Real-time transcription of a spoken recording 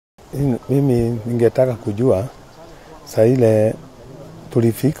Mimi ningetaka kujua saa ile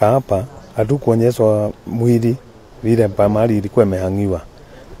tulifika hapa hatukuonyeshwa mwili vile mahali ilikuwa imehangiwa,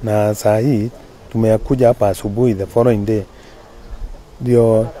 na saa hii tumekuja hapa asubuhi the following day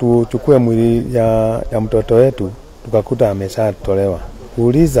ndio tuchukue mwili ya mtoto wetu, tukakuta ameshatolewa.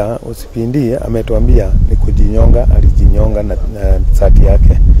 Kuuliza usipindi ametuambia ni kujinyonga, alijinyonga na sati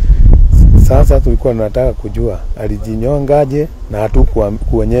yake. Sasa tulikuwa tunataka kujua alijinyongaje na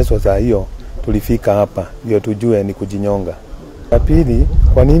hatukuonyeshwa saa hiyo tulifika hapa ndio tujue ni kujinyonga. Ya pili,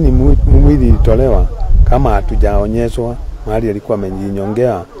 kwa nini mwili ilitolewa kama hatujaonyeshwa mahali alikuwa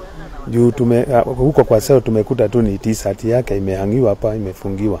amejinyongea? Juu huko kwa sasa tumekuta tu ni t-shirt yake imehangiwa hapa,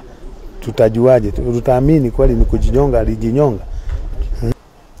 imefungiwa. Tutajuaje? Tutaamini kweli ni kujinyonga, alijinyonga?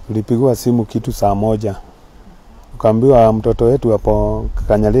 Tulipigwa simu kitu saa 1. Tukaambiwa mtoto wetu hapo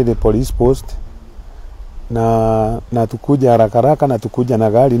Kanyariri police post na tukuja haraka na tukuja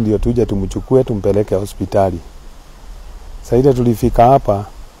na gari ndio tuje tumchukue tumpeleke hospitali. Sasa tulifika hapa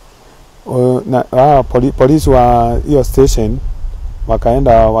polisi wa hiyo station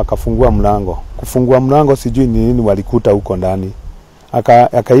wakaenda wakafungua mlango. Kufungua mlango sijui ni nini walikuta huko ndani.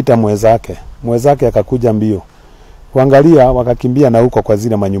 Akaita mwenzake akakuja mbio. Kuangalia wakakimbia na huko kwa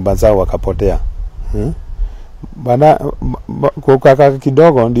zile manyumba zao wakapotea. Kwa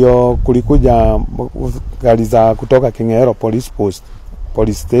kidogo ndio kulikuja gari za kutoka Kingero police post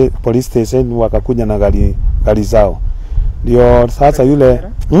police station wakakuja na gari zao. Ndio sasa yule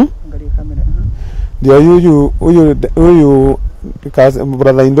ndio huyu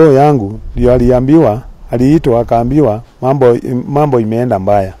brother indo yangu ndio aliitwa akaambiwa mambo imeenda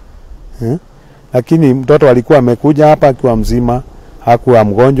mbaya. Lakini mtoto alikuwa amekuja hapa akiwa mzima, hakuwa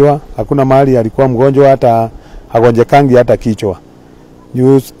mgonjwa, hakuna mahali alikuwa mgonjwa, hata hagonjekangi hata kichwa.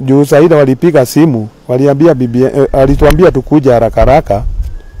 Juu Saida walipiga simu, waliambia bibi alituambia tukuje haraka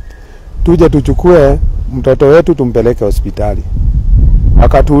tuje tuchukue mtoto wetu tumpeleke hospitali.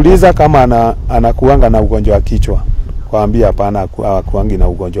 Akatuuliza kama anakuanga na ugonjwa wa kichwa. Kwaambia hapana, hakuangi na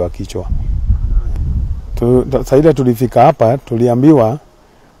ugonjwa wa kichwa. Saida tulifika hapa tuliambiwa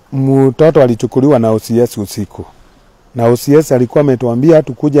mtoto alichukuliwa na OCS usiku. Na OCS alikuwa ametuambia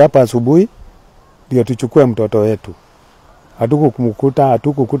tukuje hapa asubuhi ndio tuchukue mtoto wetu.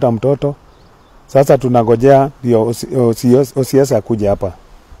 Hatukukuta mtoto. Sasa tunangojea ndio OCS akuje hapa.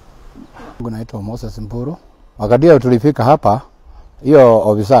 Naitwa Moses Mburu. Wakati tulifika hapa, hiyo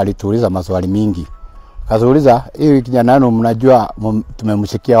ofisa alituuliza maswali mingi. Kazuuliza, hii kijana wenu mnajua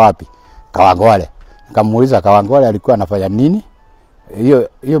tumemshikia wapi? Kawangwale. Nikamuuliza Kawangwale alikuwa anafanya nini?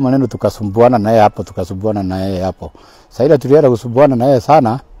 Hiyo maneno tukasumbuana na yeye hapo. Sasa tulienda kusumbuana na yeye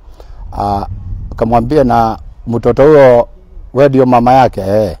sana. Akamwambia na mtoto huyo wewe ndio mama yake.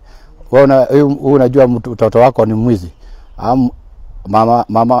 Wewe unajua mtoto wako ni mwizi.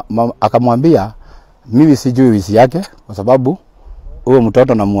 Mama akamwambia mimi sijui wizi yake kwa sababu huyo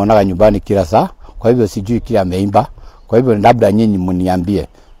mtoto namuonaga nyumbani kila saa, kwa hivyo sijui kila ameimba, kwa hivyo labda nyinyi mniambie.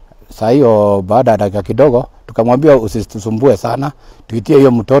 Sasa hiyo baada ya dakika kidogo tukamwambia usitusumbue sana, tuitie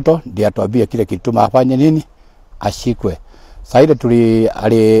hiyo mtoto ndiye atuambie kile kituma afanye nini, ashikwe. Sasa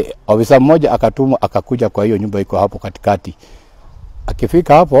ile ofisa mmoja akatumwa akakuja kwa hiyo nyumba iko hapo katikati.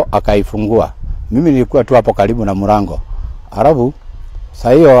 Akifika hapo akaifungua. Mimi nilikuwa tu hapo karibu na mlango. Alafu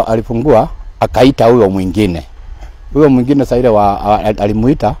sasa hiyo alifungua akaita huyo mwingine. Huyo mwingine sasa ile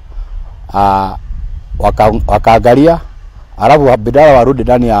alimuita wakaangalia, alafu bidala warudi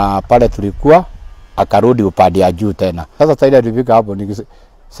ndani ya pale tulikuwa, akarudi upande ya juu tena. Sasa ile tulifika hapo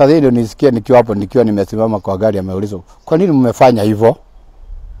sasa ndio nisikia nikiwa hapo nimesimama kwa gari ameuliza, "Kwa nini mmefanya hivyo?"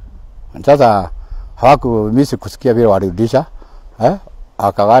 Sasa mimi kusikia vile walirudisha.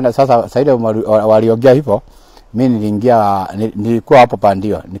 Akawana sasa ile waliongea hivyo, mimi nilikuwa hapo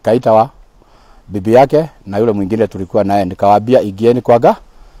pandio, nikaita bibi yake na yule mwingine tulikuwa naye, nikawaambia igieni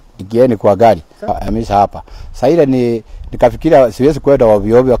kwa gari. Amesha hapa. Sasa ile nikafikiria siwezi kwenda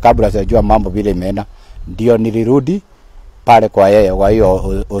ovyo kabla sijajua mambo vile imeenda. Ndio nilirudi pale kwa yeye kwa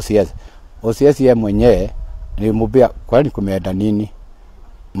hiyo OCS yeye mwenyewe nilimwambia kwani kumeenda nini?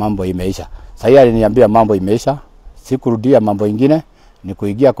 Mambo imeisha. Sasa aliniambia mambo imeisha. Sikurudia mambo ingine, ni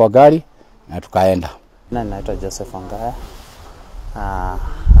kuingia kwa gari na tukaenda. Naitwa Joseph Ongaya.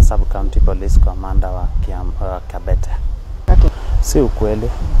 Sub County Police Commander wa Kabete. Si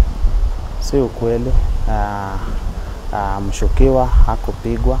ukweli. Mshukiwa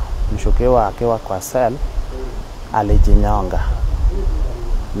hakupigwa. Mshukiwa akiwa kwa cell alijinyonga.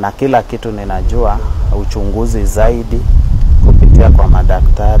 Na kila kitu ninajua uchunguzi zaidi kupitia kwa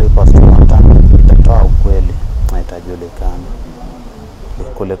madaktari postmortem itatoa ukweli na itajulikana.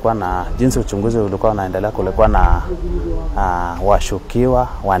 kulikuwa na jinsi uchunguzi ulikuwa unaendelea, kulikuwa na washukiwa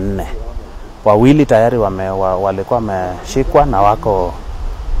 4. 2 tayari walikuwa wameshikwa na wako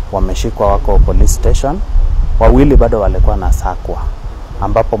police station. 2 bado walikuwa na sakwa,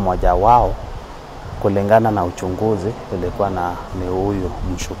 ambapo mmoja wao kulingana na uchunguzi ilikuwa ni huyu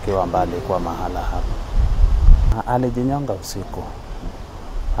mshukiwa ambaye alikuwa mahala hapa.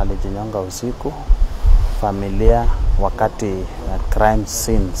 Alijinyonga usiku. Familia wakati crime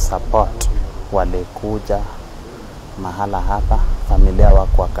scene support walikuja mahala hapa, familia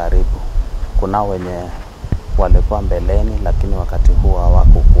wako karibu. Kuna wenye walikuwa mbeleni, lakini wakati huo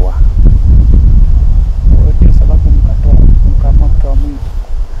hawakuwa. Kwa sababu mkatoa mwili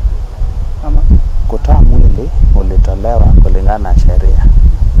ama kutoa mwili ulitolewa kulingana na sheria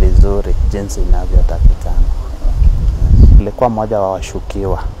vizuri jinsi inavyotakikana. Alikuwa mmoja wa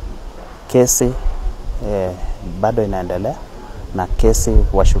washukiwa. Kesi bado inaendelea na kesi,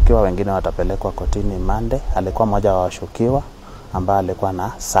 washukiwa wengine watapelekwa kotini Monday. Alikuwa mmoja wa washukiwa ambaye alikuwa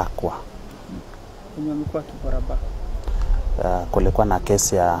na sakwa. Kulikuwa na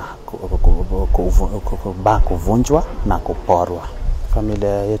kesi ya kuvunjwa na kuporwa. Familia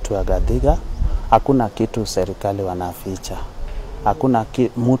yetu ya Gathiga, hakuna kitu serikali wanaficha. Hakuna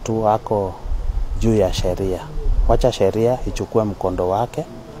mtu wako juu ya sheria. Wacha sheria ichukue mkondo wake,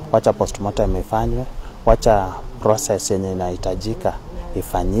 wacha postmortem ifanywe, wacha process yenye inahitajika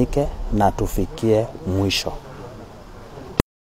ifanyike na tufikie mwisho.